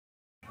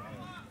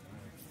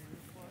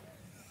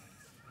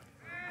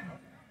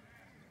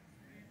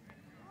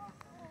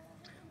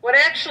What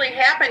actually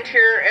happened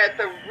here at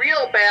the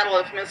real Battle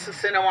of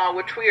Mississinewah,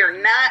 which we are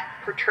not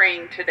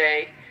portraying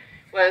today,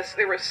 was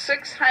there were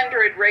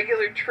 600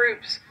 regular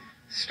troops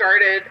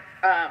started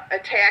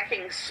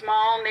attacking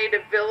small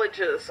native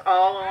villages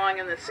all along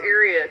in this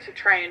area to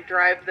try and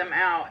drive them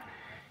out.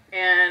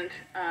 And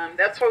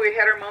that's why we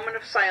had our moment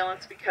of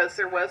silence, because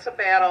there was a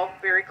battle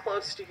very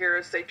close to here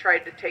as they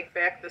tried to take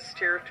back this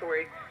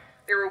territory.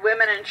 There were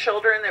women and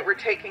children that were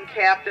taken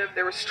captive.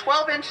 There was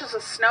 12 inches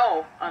of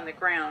snow on the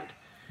ground.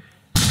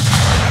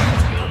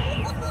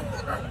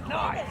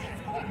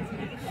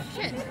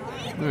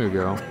 There you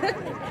go.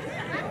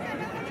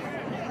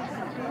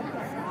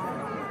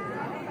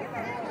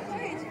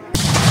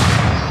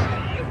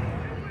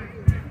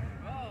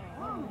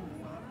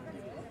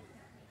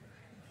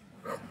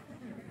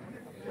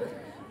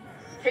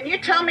 Can you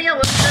tell me a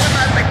little bit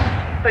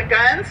about the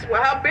guns?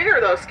 Well, how big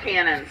are those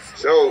cannons?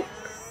 So,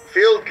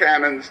 field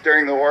cannons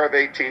during the War of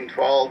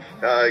 1812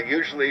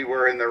 usually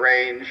were in the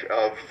range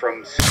of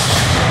from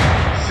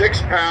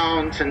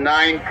 6-pound to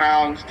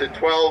 9-pound to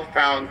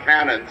 12-pound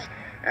cannons,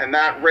 and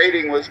that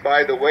rating was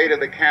by the weight of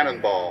the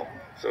cannonball.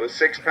 So a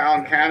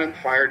 6-pound cannon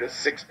fired a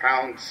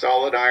 6-pound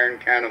solid iron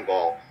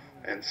cannonball,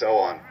 and so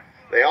on.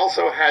 They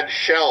also had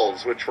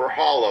shells, which were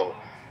hollow.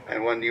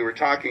 And when you were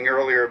talking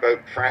earlier about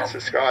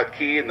Francis Scott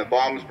Key and the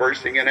bombs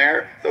bursting in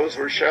air, those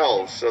were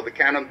shells. So the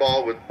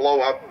cannonball would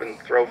blow up and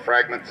throw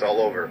fragments all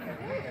over.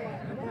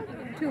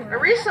 I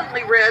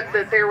recently read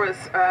that there was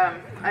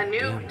a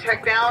new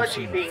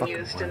technology being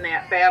used in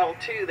that battle,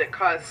 too, that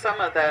caused some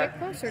of the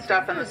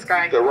stuff in the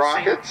sky. The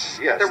rockets,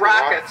 yes. The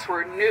rockets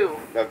were new.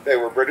 They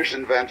were British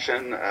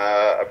invention.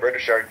 A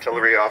British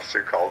artillery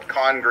officer called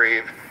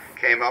Congreve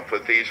came up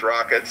with these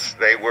rockets.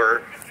 They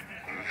were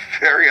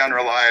very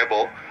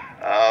unreliable.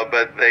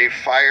 But they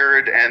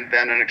fired and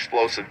then an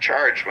explosive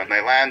charge when they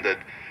landed.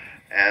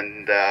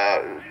 And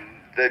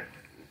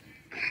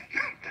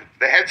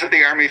the heads of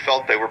the army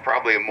felt they were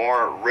probably a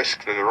more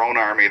risk to their own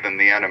army than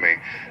the enemy,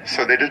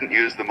 so they didn't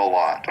use them a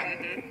lot.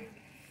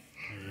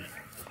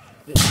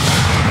 It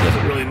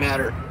doesn't really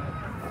matter.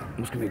 I'm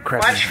just gonna be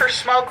crappy. Watch for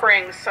smoke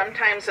rings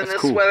sometimes in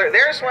this weather.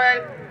 There's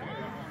one.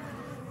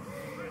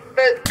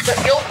 But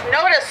you'll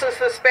notice as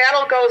this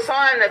battle goes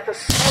on that the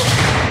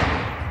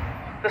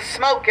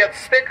smoke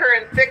gets thicker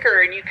and thicker,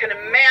 and you can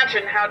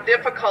imagine how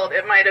difficult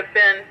it might have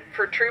been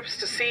for troops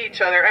to see each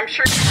other. I'm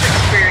sure you've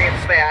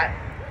experienced that.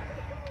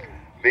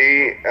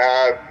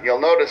 You'll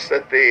notice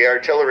that the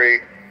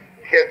artillery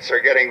hits are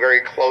getting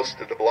very close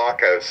to the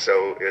blockhouse,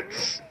 so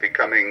it's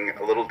becoming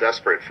a little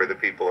desperate for the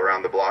people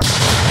around the blockhouse.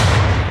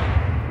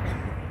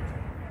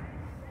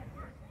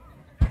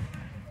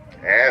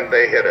 And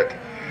they hit it.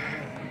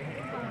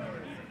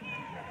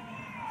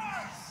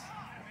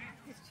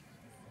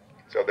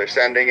 So they're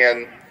sending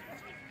in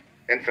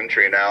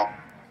infantry now.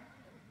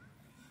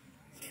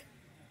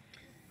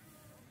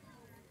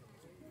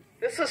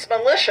 This is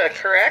militia,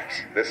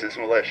 correct? This is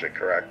militia,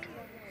 correct.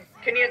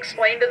 Can you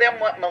explain to them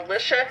what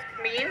militia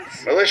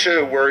means?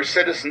 Militia were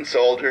citizen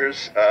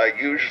soldiers,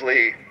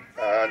 usually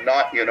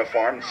not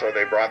uniformed, so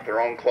they brought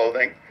their own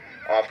clothing,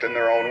 often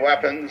their own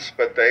weapons,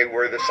 but they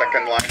were the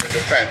second line of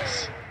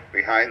defense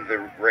behind the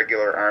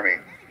regular army.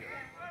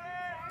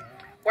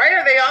 Why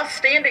are they all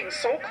standing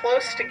so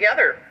close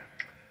together?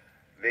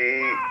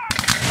 The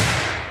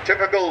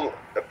typical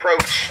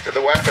approach to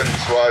the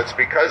weapons was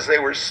because they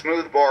were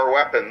smoothbore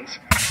weapons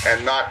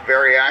and not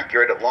very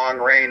accurate at long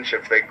range.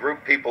 If they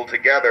grouped people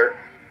together,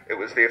 it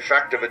was the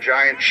effect of a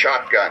giant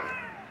shotgun.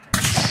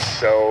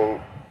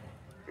 So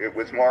it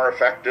was more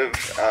effective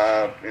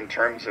in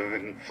terms of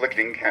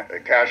inflicting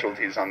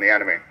casualties on the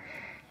enemy.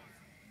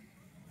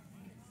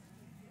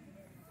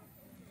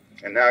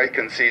 And now you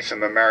can see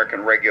some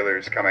American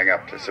regulars coming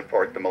up to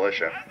support the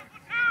militia.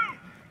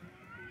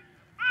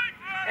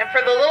 And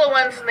for the little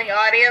ones in the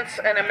audience,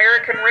 an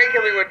American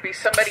regular would be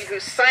somebody who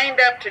signed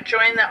up to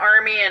join the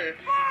army and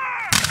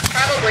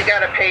probably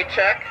got a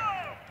paycheck.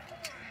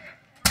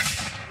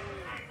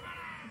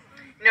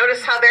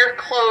 Notice how their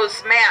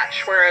clothes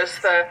match, whereas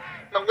the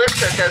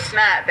militia does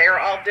not. They're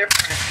all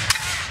different.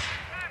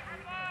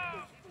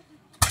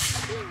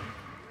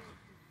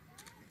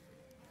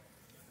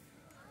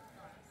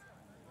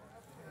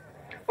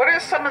 What are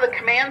some of the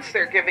commands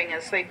they're giving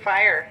as they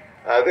fire?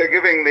 They're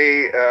giving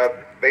the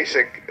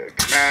basic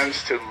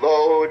commands to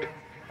load.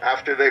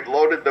 After they've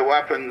loaded the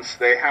weapons,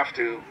 they have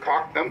to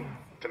cock them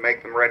to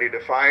make them ready to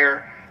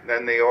fire.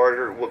 Then the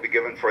order will be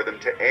given for them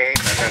to aim,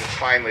 and then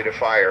finally to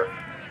fire.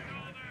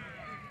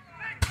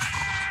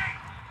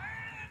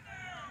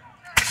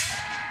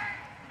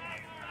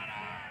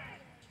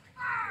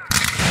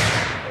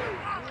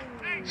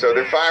 So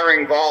they're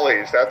firing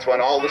volleys. That's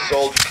when all the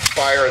soldiers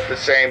fire at the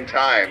same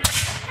time.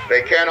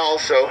 They can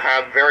also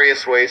have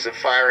various ways of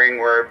firing,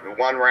 where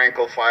one rank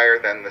will fire,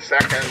 then the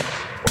second,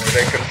 or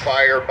they can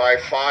fire by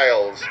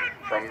files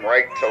from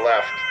right to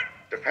left,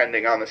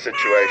 depending on the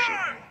situation.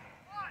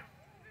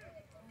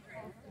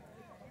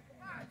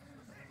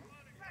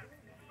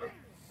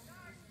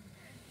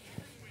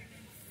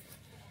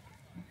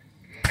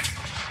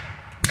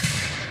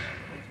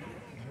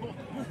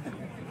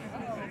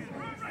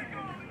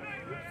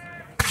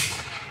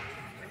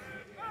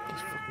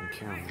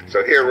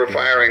 So here we're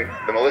firing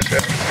the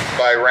militia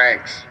by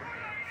ranks.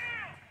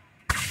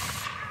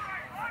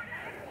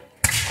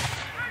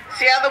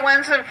 See how the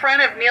ones in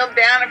front have kneeled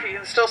down, if you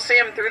can still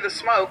see them through the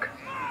smoke.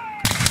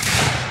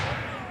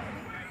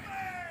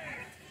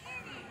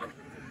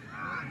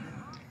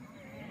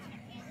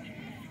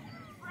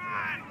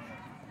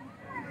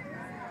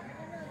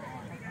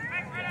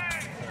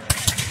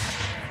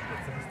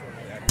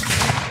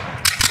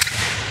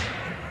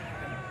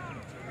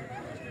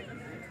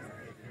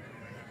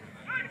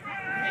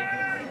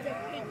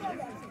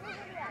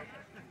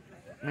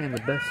 Man,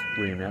 the best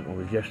reenactment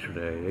was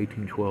yesterday,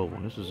 1812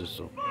 one. This is just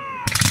so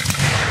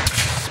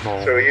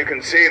small. So you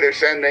can see they're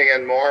sending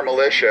in more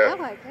militia. I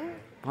like it.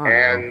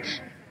 And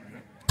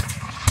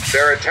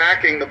they're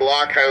attacking the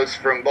blockhouse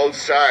from both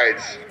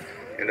sides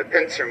in a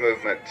pincer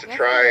movement to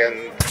try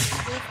and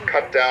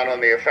cut down on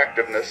the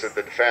effectiveness of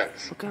the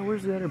defense. Look,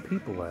 where's the other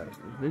people at?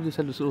 They just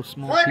had this little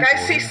small Look, people, I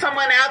see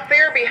someone out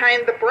there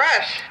behind the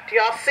brush. Do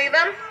y'all see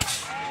them?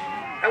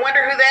 I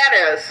wonder who that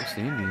is. It's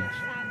the Indians.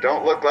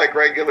 Don't look like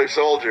regular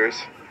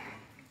soldiers.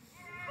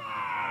 I'll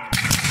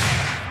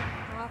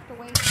have to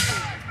wait and see.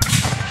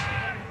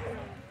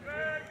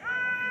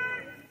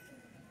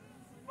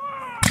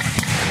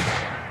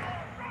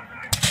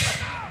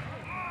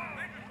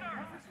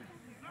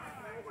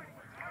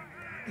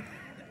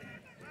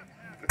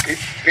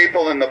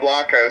 People in the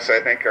blockhouse, I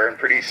think, are in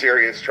pretty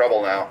serious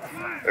trouble now.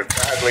 They're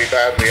badly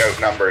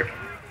outnumbered.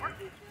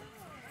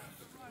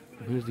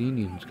 Here's the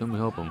Indians. Come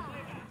help them.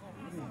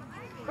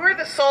 Who are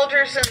the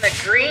soldiers in the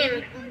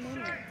green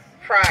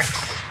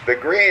frocks? The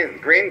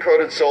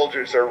green-coated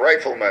soldiers are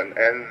riflemen,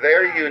 and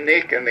they're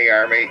unique in the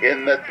Army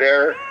in that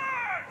their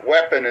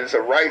weapon is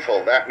a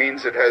rifle. That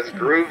means it has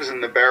grooves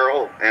in the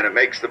barrel, and it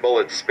makes the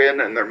bullet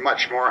spin, and they're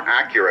much more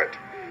accurate.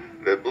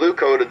 The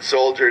blue-coated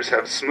soldiers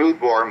have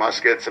smoothbore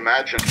muskets.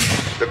 Imagine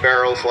the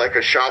barrel's like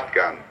a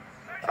shotgun.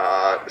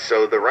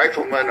 So the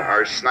riflemen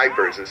are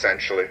snipers,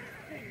 essentially.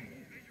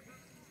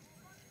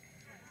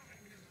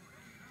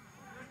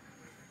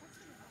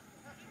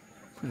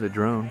 There's a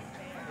drone.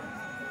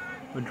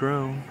 A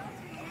drone.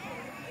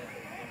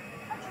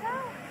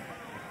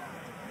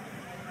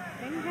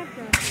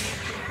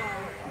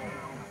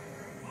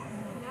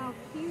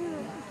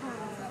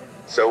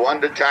 So one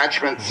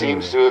detachment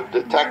seems to have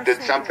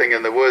detected something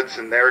in the woods,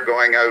 and they're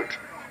going out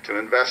to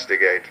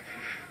investigate.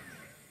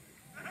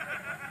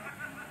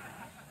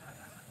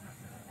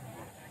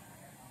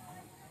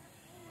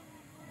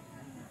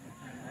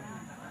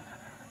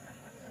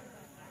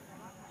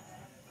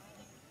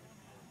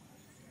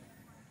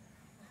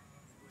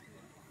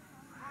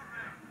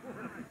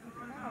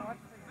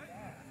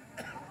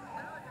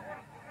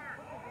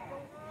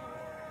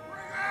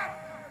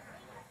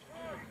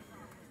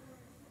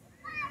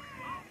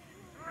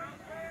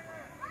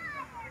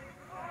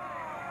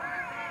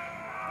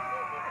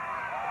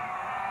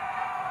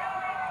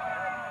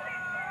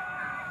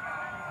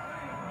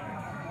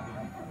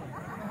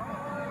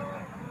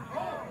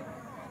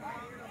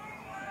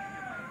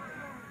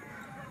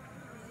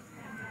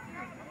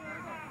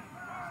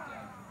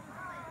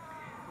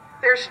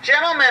 There's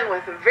gentlemen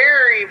with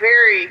very,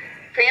 very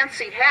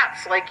fancy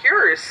hats like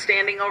yours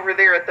standing over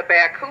there at the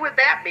back. Who would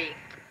that be?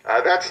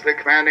 That's the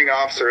commanding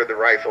officer of the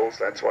rifles.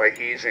 That's why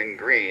he's in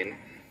green.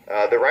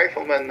 The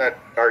riflemen that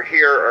are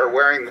here are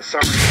wearing the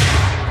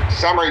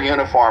summer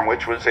uniform,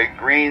 which was a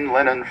green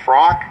linen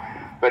frock,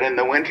 but in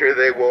the winter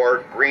they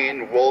wore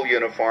green wool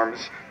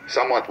uniforms,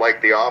 somewhat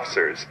like the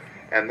officers.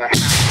 And the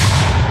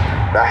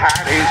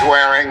hat he's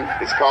wearing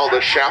is called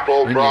a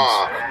chapeau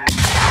bras.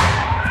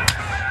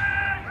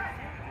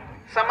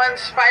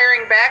 Someone's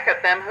firing back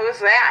at them. Who's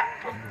that?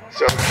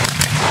 So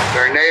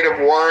they're native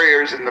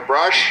warriors in the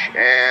brush,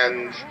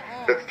 and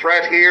the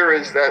threat here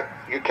is that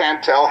you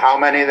can't tell how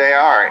many they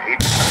are.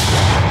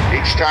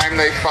 Each time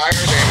they fire,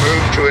 they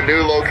move to a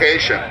new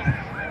location. Look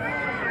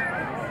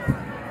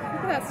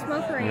at that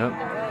smoke ring. Yep.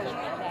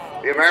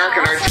 The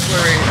American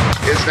artillery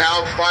is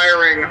now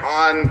firing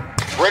on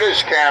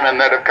British cannon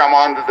that have come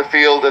onto the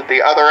field at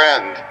the other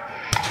end.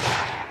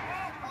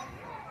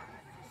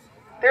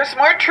 There's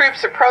more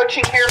troops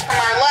approaching here from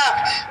our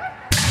left.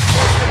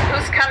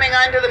 Who's coming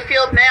onto the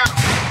field now?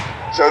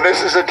 So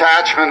this is a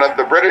detachment of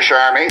the British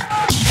Army.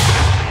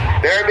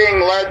 They're being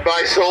led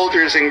by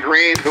soldiers in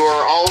green who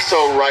are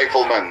also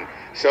riflemen.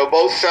 So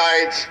both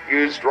sides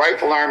used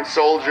rifle-armed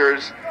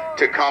soldiers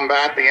to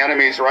combat the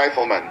enemy's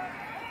riflemen.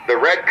 The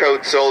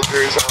redcoat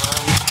soldiers are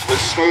armed with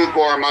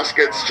smoothbore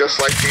muskets just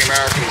like the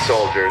American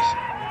soldiers.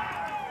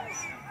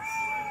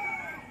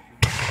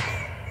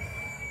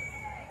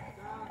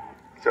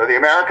 So the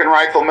American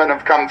riflemen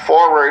have come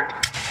forward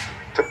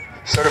to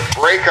sort of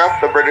break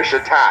up the British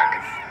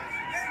attack.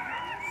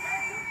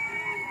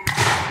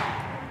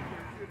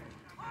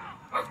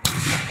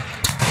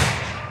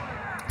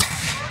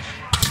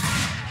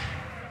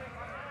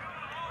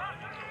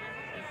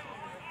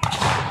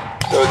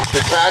 So a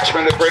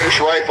detachment of British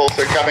rifles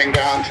are coming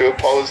down to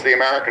oppose the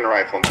American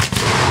riflemen.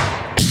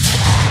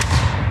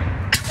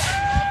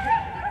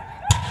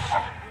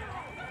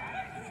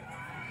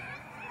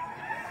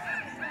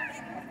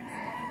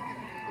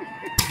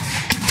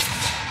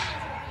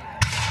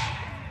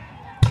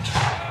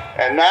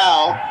 And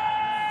now,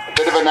 a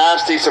bit of a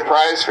nasty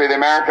surprise for the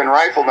American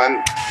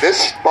riflemen.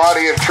 This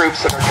body of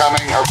troops that are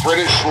coming are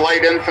British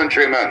light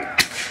infantrymen.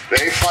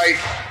 They fight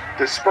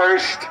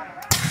dispersed,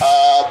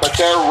 but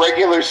they're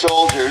regular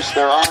soldiers.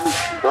 They're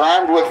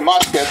armed with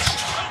muskets,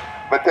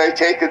 but they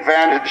take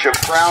advantage of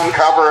ground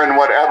cover and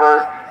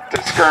whatever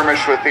to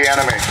skirmish with the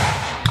enemy.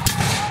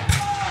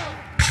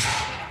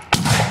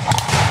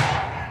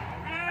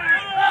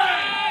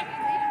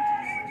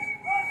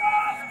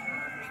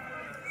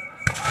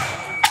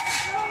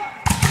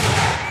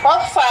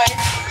 Both sides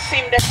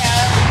seem to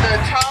have the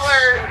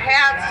taller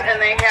hats and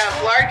they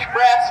have large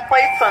brass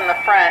plates on the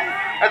front.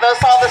 Are those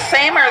all the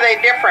same or are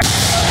they different?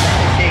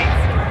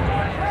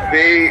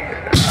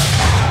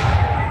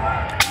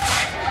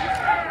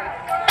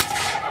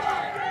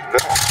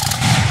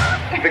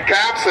 The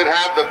caps that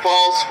have the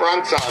false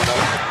fronts on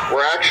them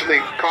were actually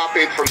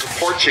copied from the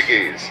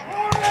Portuguese.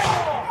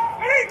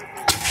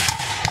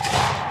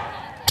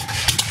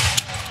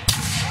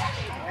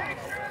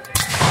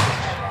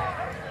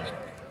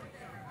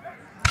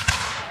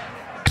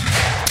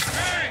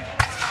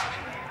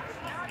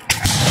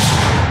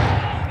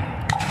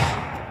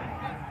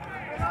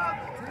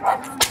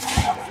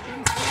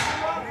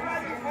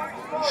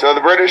 So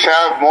the British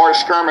have more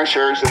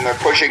skirmishers and they're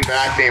pushing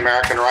back the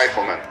American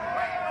riflemen.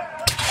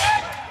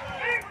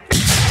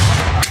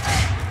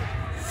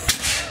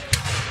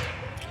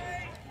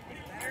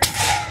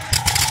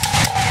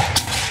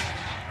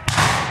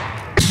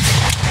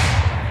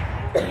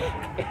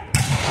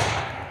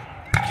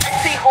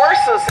 I see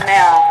horses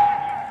now.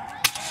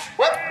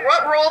 What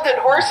role did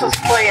horses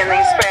play in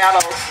these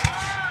battles?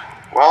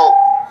 Well,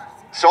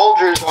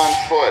 soldiers on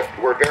foot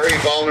were very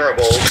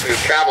vulnerable to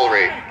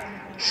cavalry.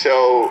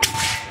 So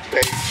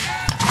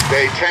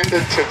they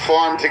tended to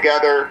form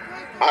together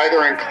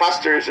either in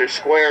clusters or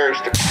squares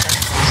to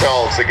protect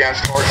themselves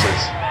against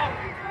horses.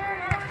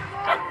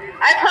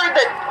 I've heard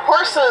that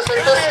horses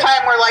at this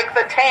time were like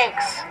the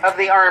tanks of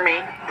the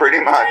army. Pretty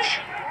much.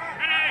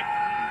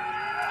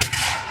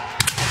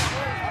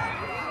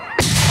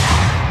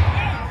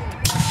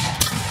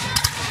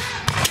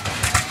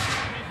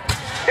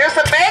 There's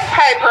a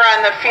bagpiper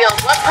on the field.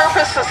 What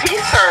purpose does he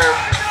serve?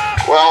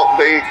 Well,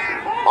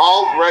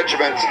 all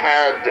regiments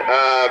had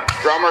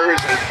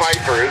drummers and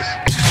fifers.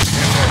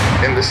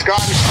 In the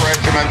Scottish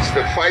regiments,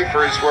 the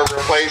fifers were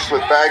replaced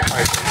with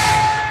bagpipers.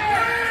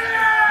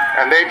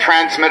 And they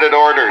transmitted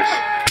orders.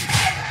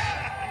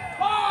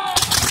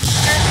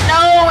 There's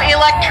no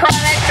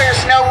electronic,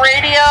 there's no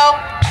radio.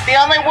 The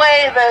only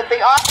way that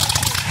the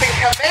officers can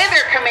convey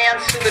their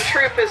commands to the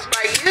troop is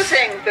by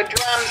using the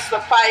drums, the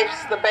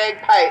fifes, the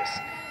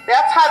bagpipes.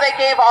 That's how they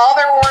gave all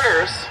their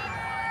orders.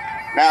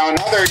 Now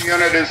another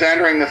unit is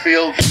entering the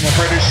field from the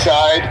British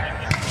side,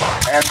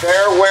 and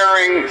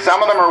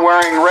some of them are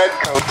wearing red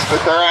coats,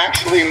 but they're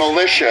actually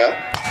militia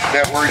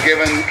that were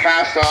given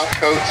cast-off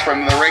coats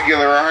from the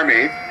regular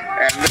army,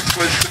 and this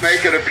was to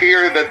make it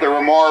appear that there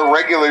were more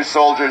regular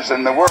soldiers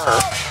than there were.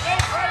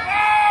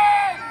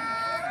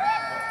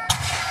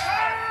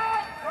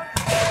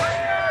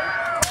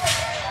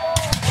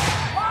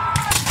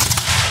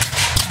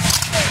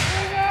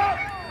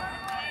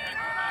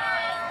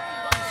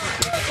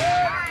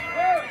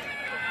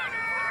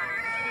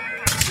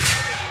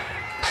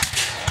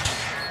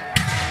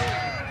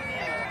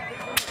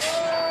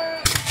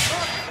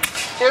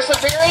 There's a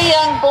very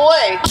young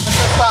boy with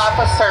this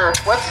officer.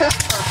 What's his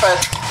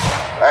purpose?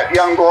 That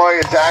young boy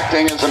is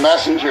acting as a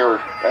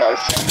messenger,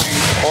 sending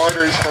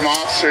orders from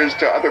officers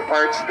to other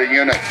parts of the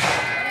unit.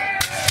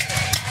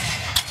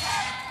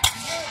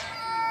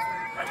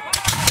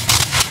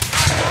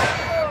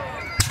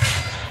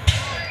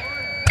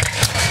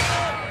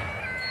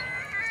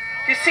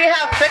 Do you see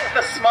how thick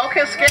the smoke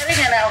is getting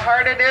and how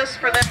hard it is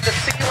for them to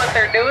see what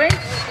they're doing?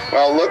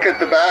 Well, look at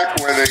the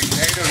back where the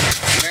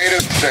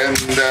natives and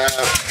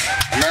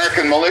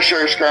American militia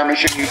are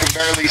skirmishing. You can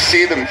barely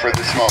see them for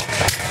the smoke.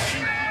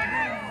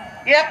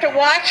 You have to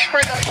watch for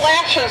the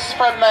flashes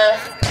from the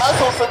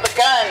muzzles of the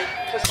gun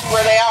to see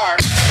where they are.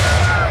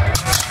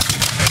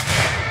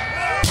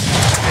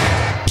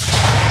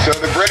 So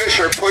the British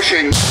are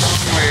pushing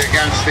strongly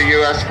against the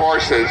U.S.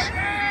 forces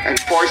and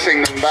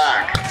forcing them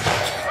back.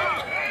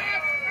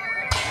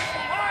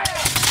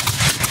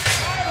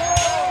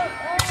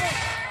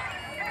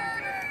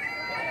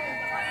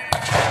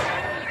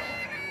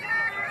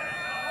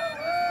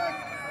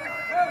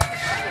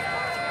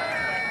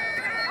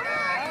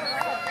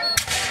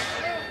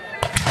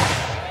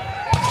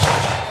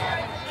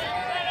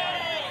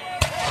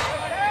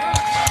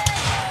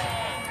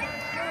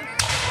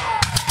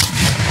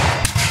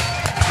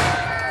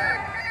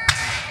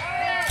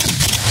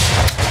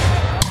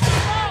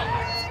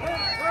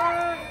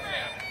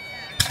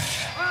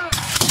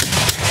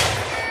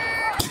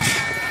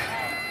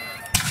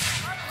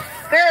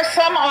 There are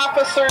some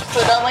officers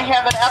that only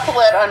have an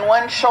epaulette on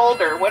one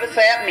shoulder. What does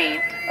that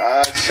mean?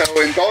 So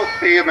in both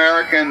the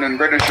American and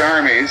British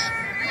armies,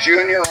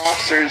 junior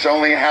officers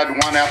only had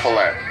one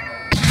epaulette.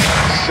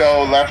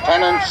 So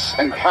lieutenants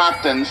and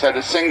captains had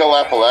a single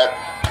epaulette,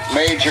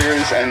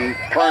 majors and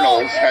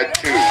colonels had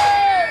two.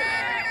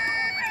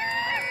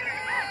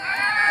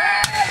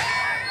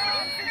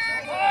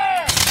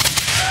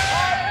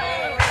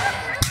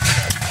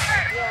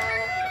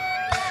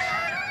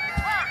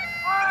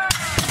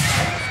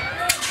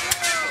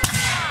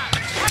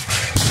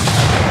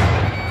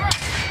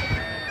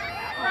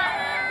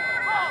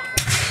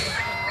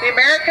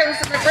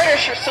 Americans and the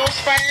British are still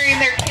firing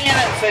their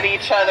cannons at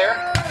each other.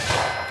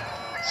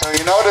 So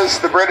you notice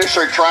the British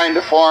are trying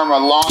to form a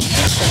long,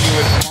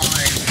 continuous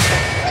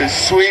line to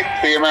sweep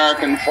the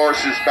American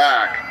forces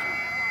back.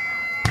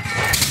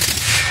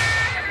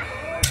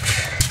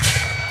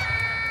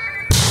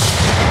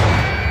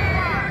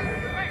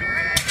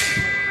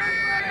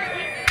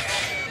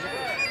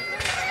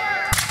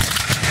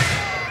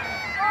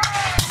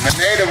 The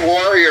native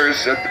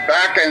warriors at the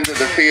back end of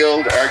the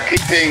field are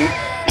keeping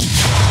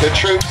the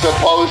troops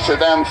opposed to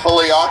them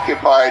fully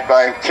occupied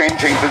by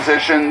changing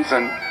positions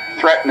and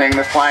threatening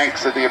the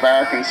flanks of the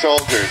American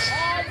soldiers.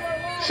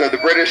 So the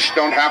British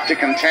don't have to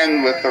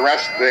contend with the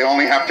rest, they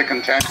only have to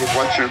contend with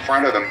what's in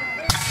front of them. Are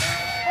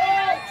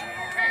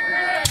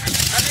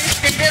these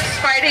natives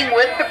fighting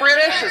with the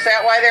British? Is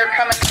that why they're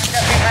coming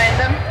up behind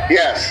them?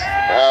 Yes,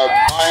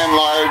 by and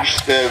large,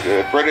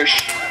 the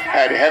British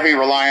had heavy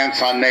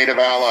reliance on native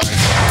allies.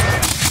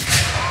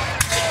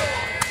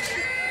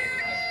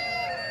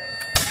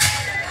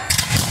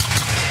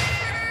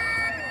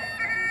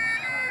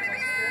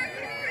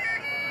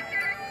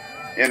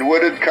 In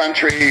wooded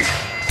country,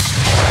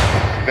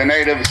 the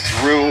natives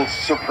ruled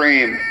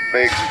supreme.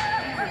 They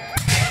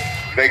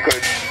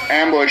could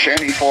ambush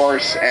any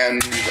force,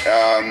 and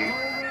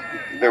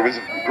there was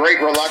great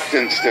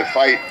reluctance to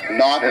fight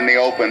not in the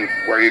open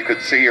where you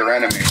could see your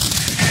enemy.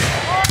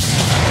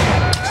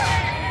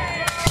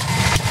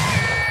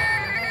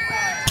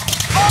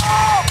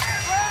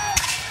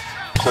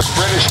 So the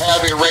British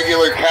have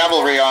irregular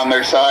cavalry on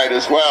their side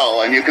as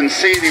well, and you can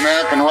see the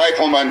American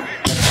riflemen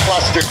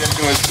clustered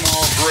into a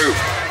small group.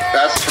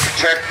 That's to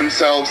protect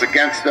themselves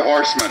against the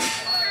horsemen.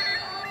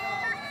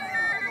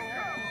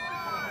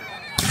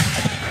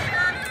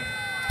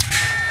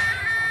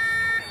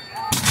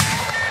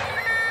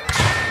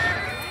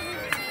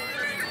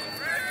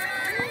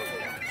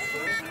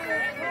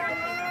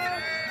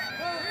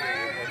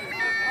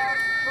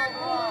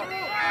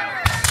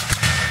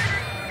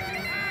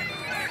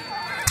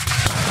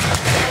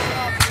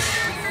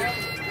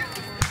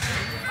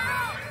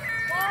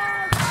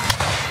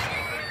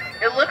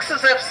 It looks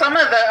as if some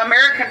of the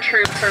American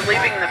troops are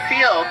leaving the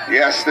field.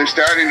 Yes, they're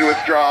starting to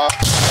withdraw.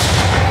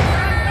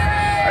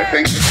 I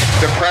think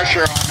the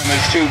pressure on them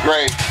is too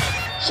great,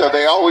 so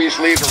they always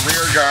leave a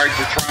rear guard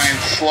to try and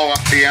slow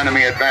up the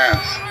enemy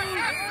advance.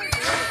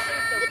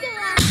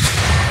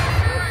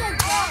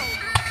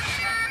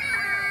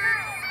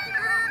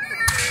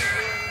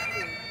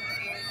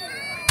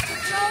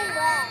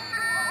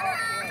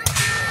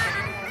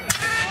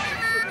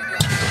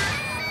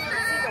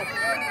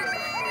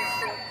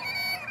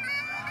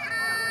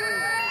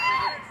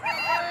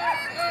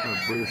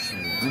 British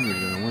and the English are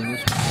going to win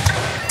this one.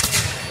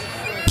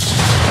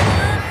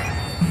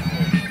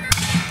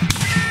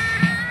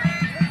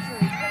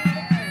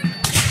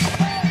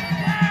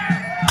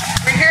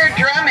 We hear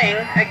drumming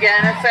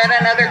again. Is that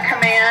another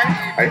command?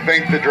 I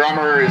think the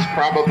drummer is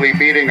probably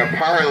beating a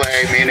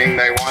parley, meaning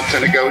they want to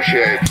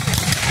negotiate.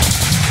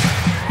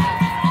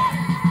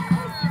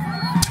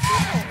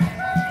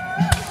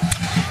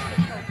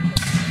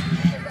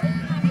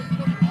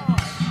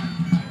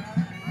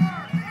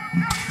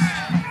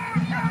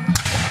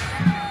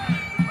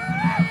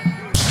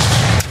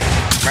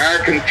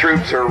 American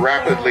troops are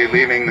rapidly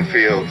leaving the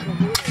field.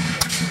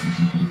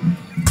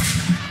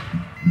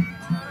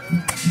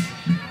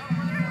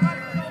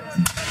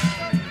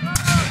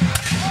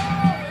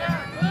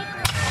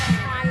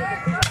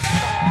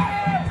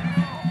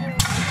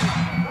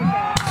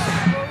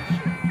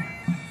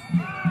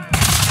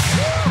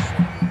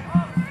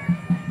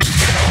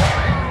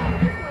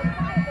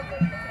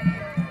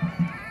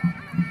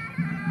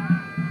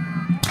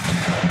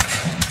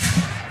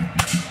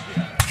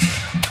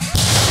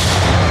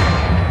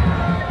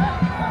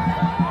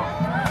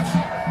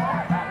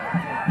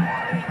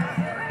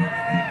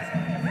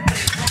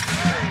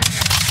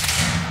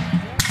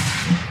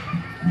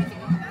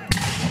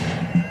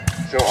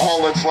 So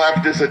all that's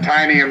left is a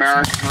tiny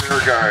American rear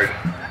guard.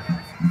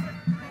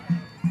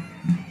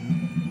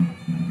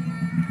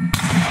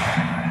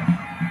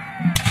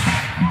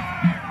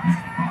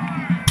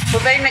 Will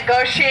they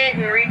negotiate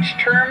and reach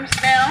terms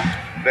now?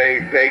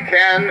 They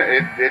can.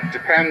 It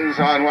depends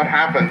on what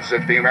happens.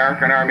 If the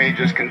American army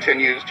just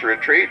continues to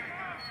retreat,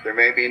 there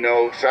may be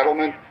no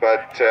settlement,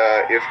 but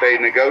if they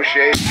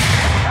negotiate,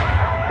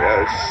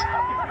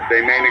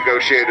 they may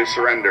negotiate a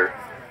surrender.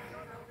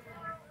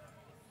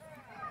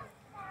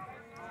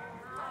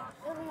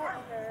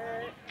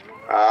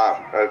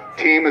 A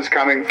team is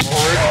coming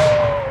forward.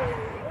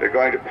 They're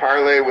going to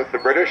parley with the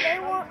British.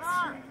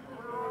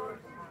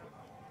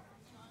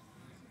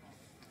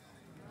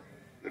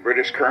 The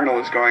British colonel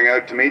is going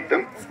out to meet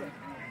them.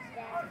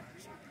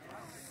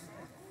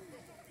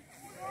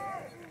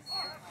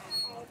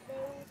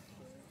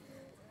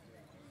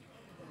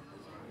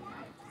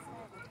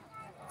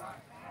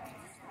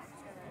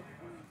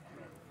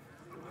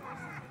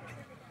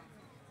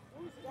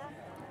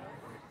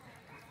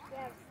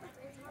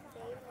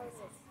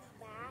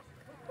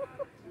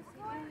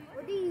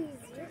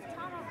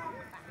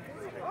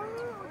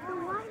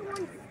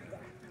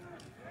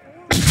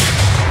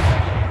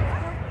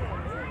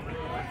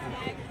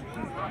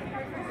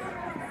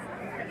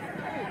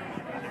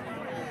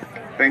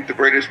 think the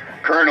British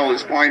colonel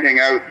is pointing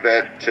out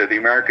that the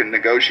American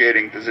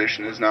negotiating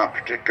position is not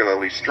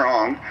particularly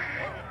strong.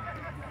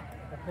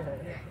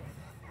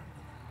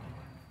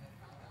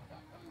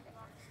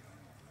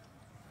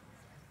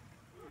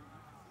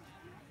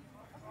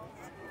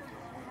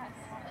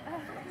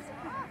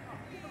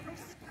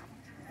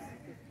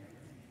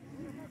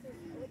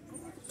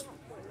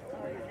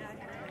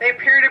 They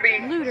appear to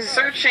be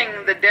searching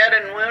the dead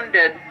and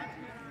wounded.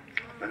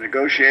 The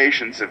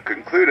negotiations have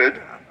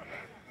concluded.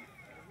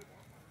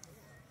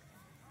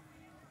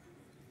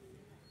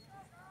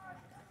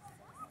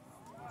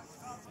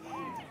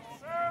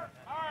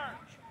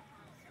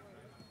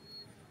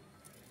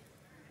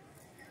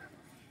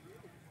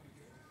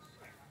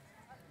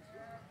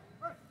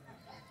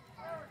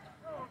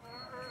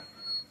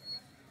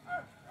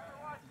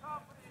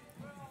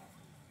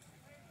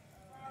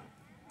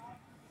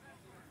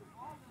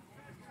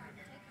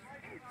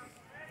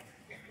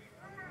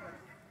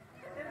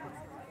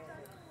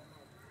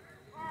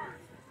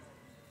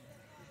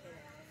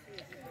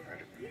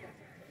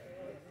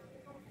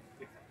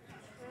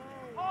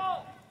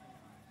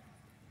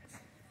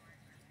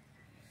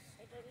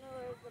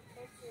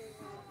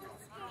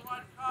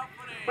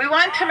 We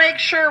want to make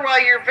sure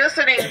while you're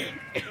visiting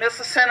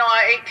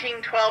Mississinewa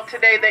 1812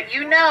 today that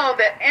you know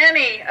that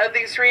any of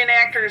these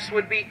reenactors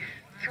would be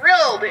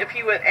thrilled if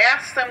you would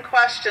ask them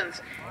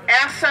questions.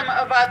 Ask them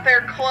about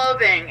their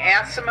clothing,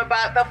 ask them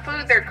about the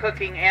food they're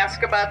cooking,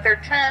 ask about their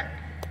tent,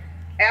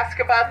 ask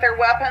about their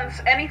weapons,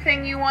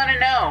 anything you want to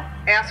know.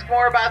 Ask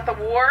more about the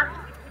war.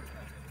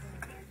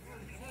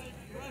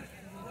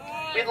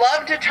 We'd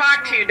love to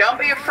talk to you. Don't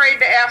be afraid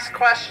to ask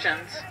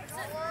questions.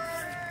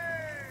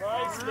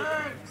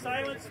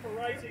 Silence for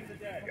rising the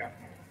dead.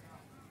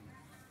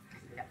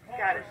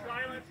 Got it.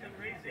 Silence and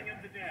raising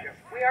of the dead.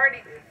 We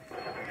already...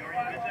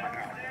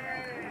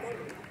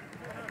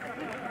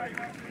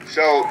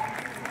 So,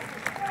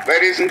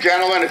 ladies and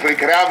gentlemen, if we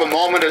could have a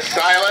moment of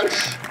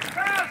silence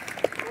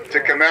to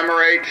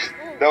commemorate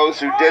those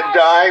who did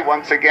die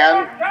once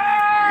again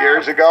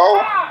years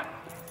ago.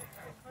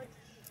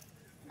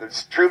 The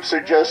troops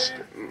are just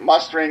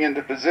mustering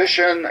into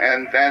position,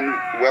 and then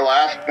we'll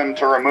ask them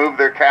to remove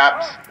their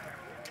caps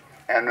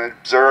and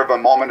observe a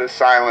moment of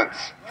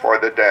silence for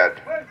the dead.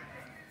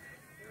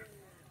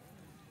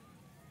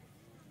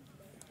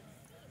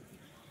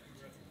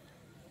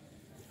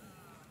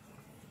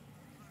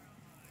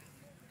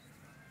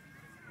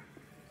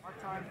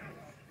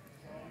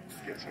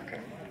 Yes,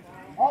 okay.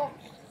 Halt!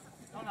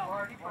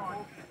 No, keep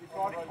going. Keep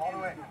going all the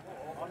way.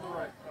 On the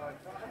right. Go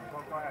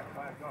ahead.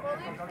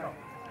 Go.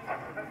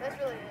 That's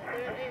really it.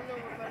 There ain't no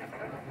more fighting.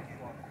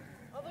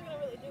 All they're gonna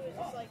really do is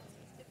just like,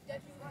 if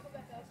dead people come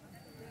back up.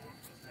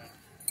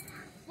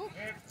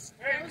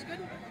 That was good.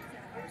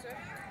 What was that?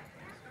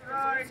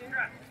 Right.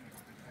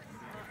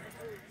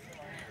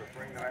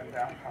 Bring them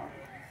down.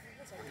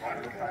 One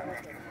at a time.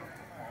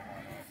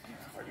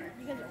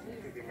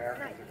 The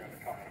Americans are going to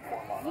come and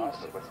form on us,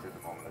 so let's do the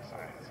moment of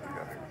silence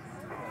together.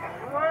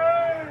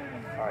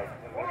 All right.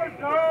 When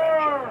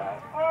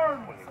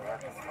the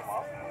Americans come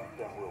up,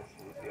 then we'll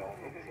salute the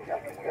elements.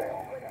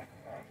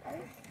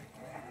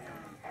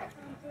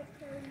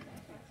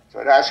 So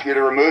I'd ask you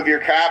to remove your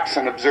caps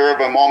and observe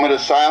a moment of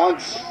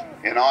silence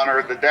in honor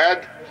of the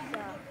dead.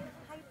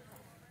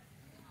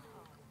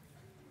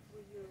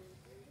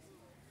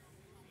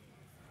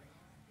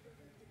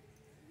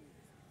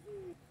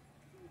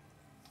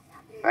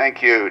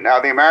 Thank you.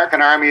 Now the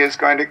American Army is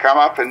going to come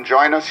up and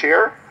join us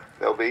here.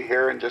 They'll be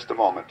here in just a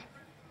moment.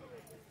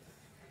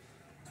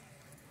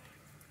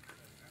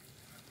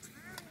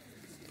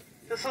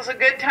 This is a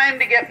good time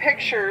to get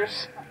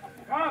pictures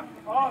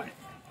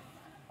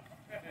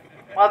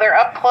while they're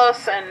up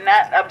close and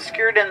not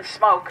obscured in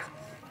smoke.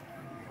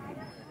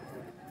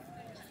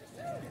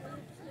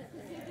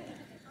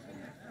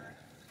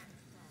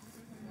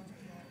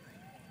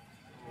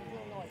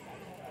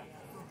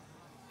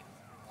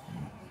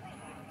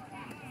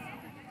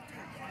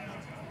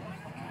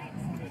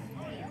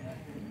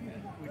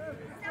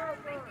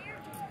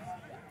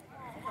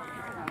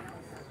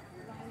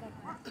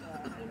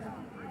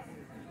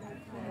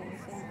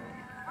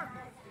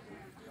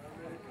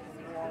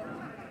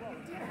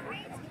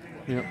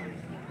 Yep.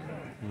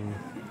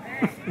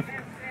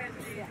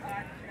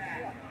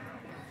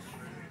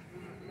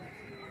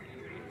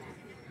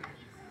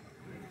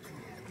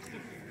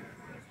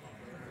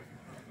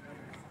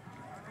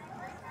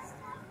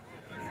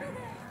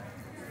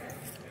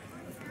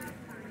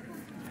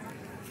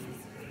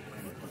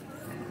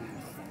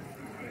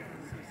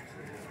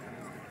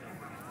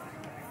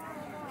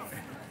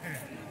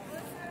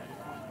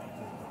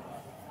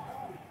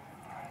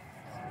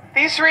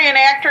 These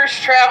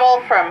reenactors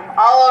travel from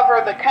all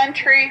over the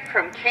country,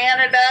 from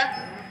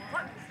Canada.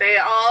 They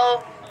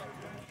all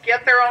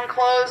get their own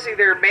clothes,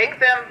 either make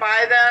them,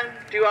 buy them,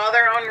 do all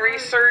their own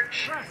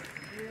research,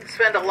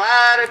 spend a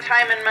lot of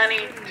time and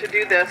money to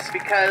do this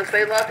because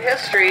they love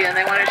history and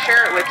they want to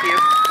share it with you.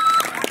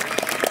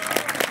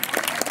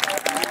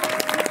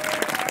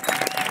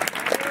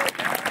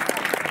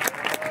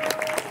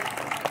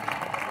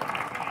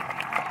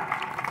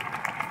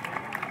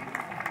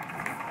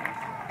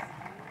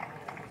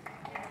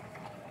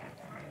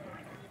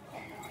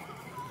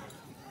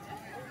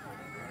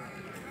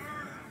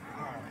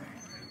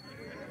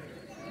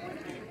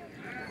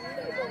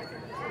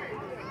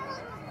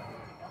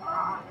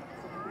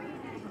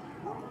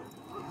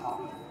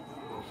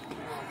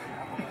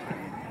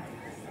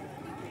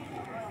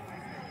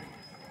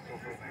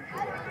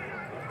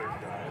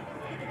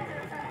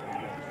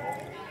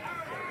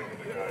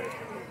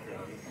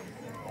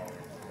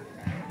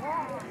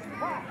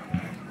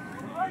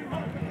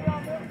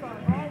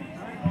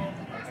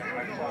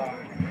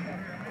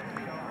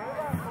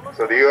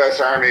 So the U.S.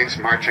 Army's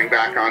marching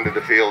back onto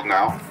the field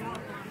now.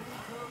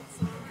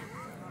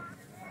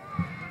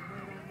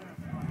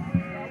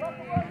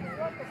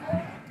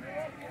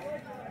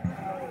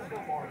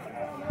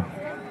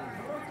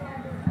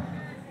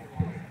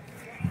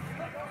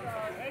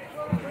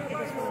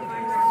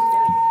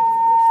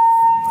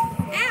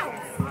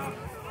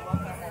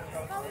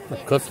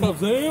 Custom?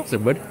 What's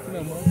up, bud?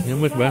 Yeah,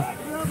 what's bad?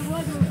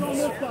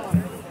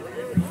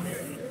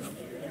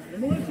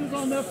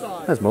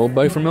 That's my old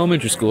buddy from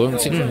elementary school. I haven't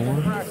seen him in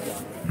a while.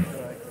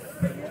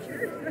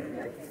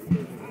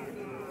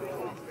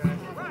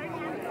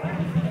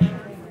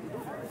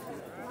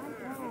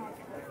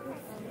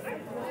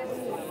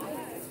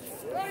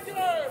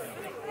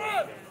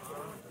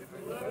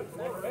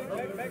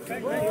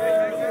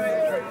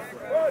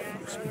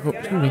 Oh,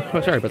 excuse me.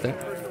 Oh, sorry about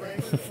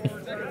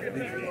that.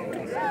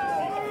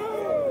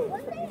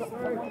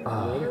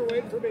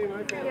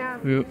 Yeah,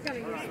 Yep. gotta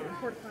use the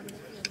report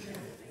button.